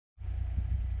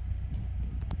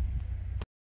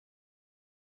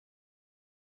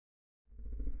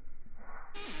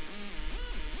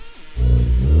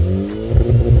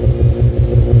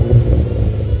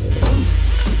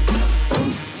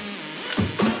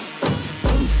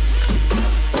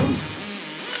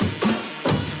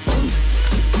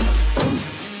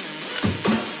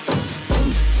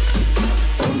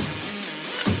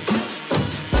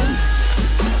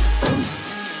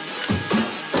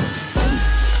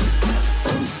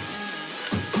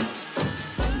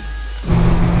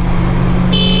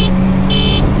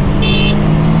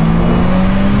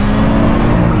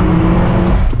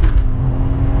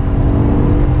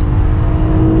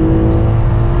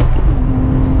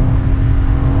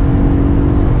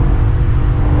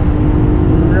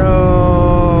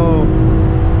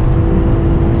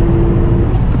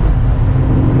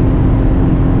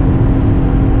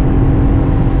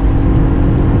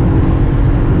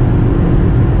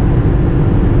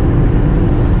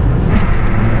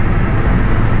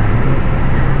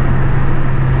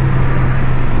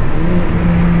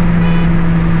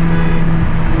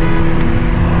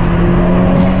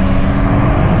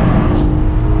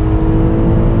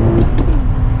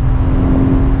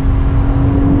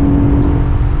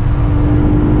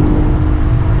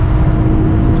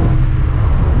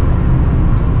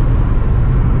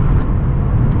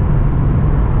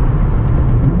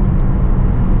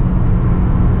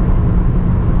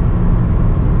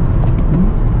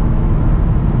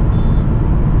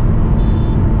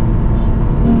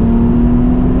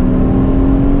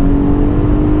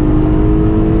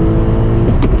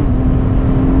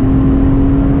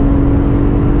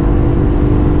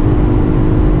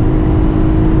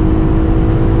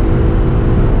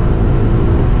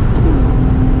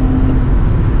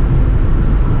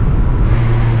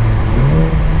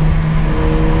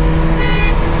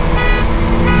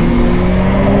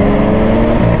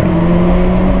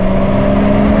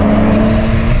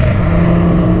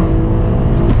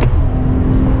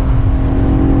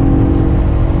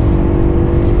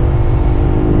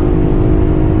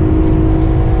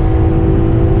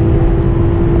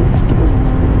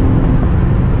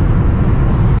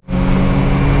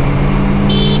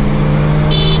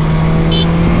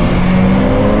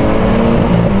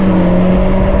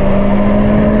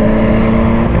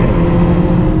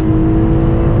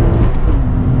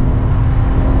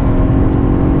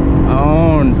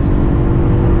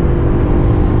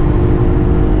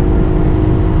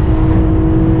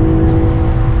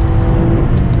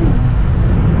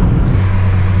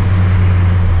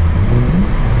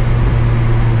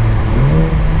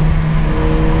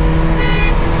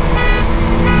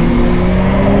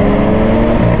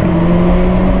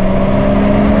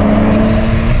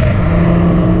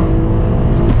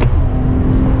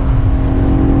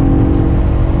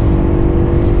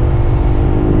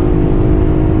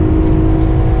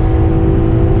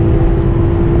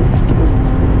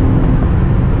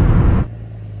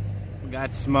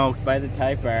smoked by the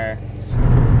Type R.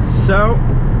 So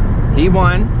he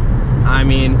won. I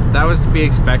mean, that was to be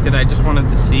expected. I just wanted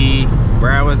to see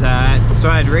where I was at. So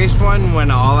I had raced one when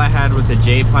all I had was a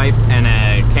Jpipe and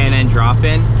a K&N Drop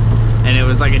In, and it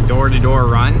was like a door-to-door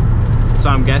run. So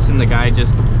I'm guessing the guy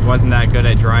just wasn't that good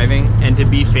at driving. And to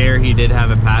be fair, he did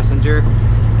have a passenger,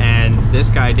 and this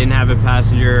guy didn't have a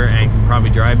passenger and can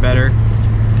probably drive better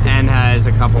and has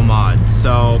a couple mods.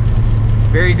 So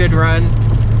very good run.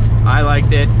 I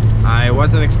liked it. I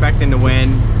wasn't expecting to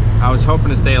win. I was hoping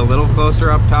to stay a little closer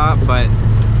up top, but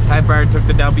Type R took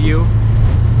the W.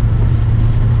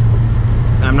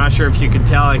 I'm not sure if you could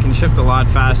tell, I can shift a lot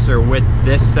faster with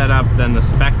this setup than the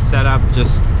spec setup.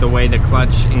 Just the way the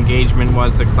clutch engagement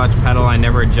was, the clutch pedal, I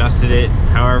never adjusted it.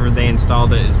 However they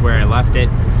installed it is where I left it.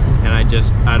 And I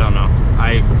don't know.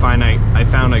 I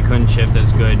found I couldn't shift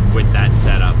as good with that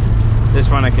setup. This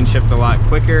one I can shift a lot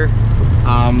quicker.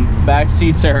 Back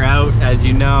seats are out, as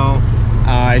you know.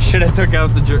 I should have took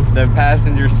out the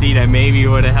passenger seat. I maybe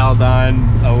would have held on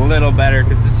a little better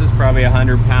because this is probably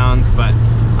 100 pounds, but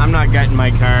I'm not getting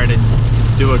my car to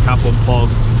do a couple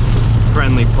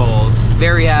friendly pulls.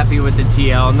 Very happy with the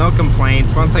TL, no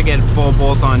complaints. Once I get full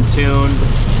bolt-on tune,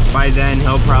 by then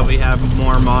he'll probably have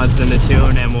more mods than the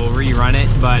tune and we'll rerun it.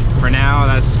 But for now,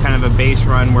 that's kind of a base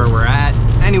run where we're at.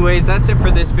 Anyways, that's it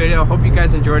for this video. Hope you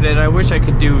guys enjoyed it. I wish I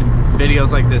could do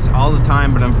videos like this all the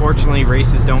time, but unfortunately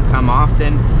races don't come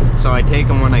often, so I take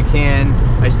them when I can.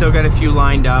 I still got a few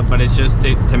lined up, but it's just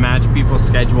to match people's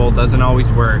schedule. Doesn't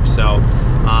always work, so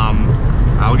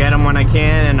I'll get them when I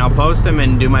can and I'll post them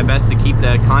and do my best to keep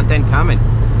the content coming.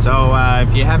 So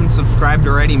if you haven't subscribed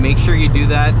already, make sure you do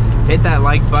that. Hit that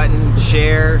like button,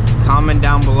 share, comment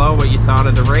down below what you thought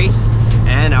of the race,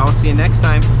 and I'll see you next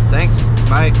time. Thanks,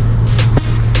 bye.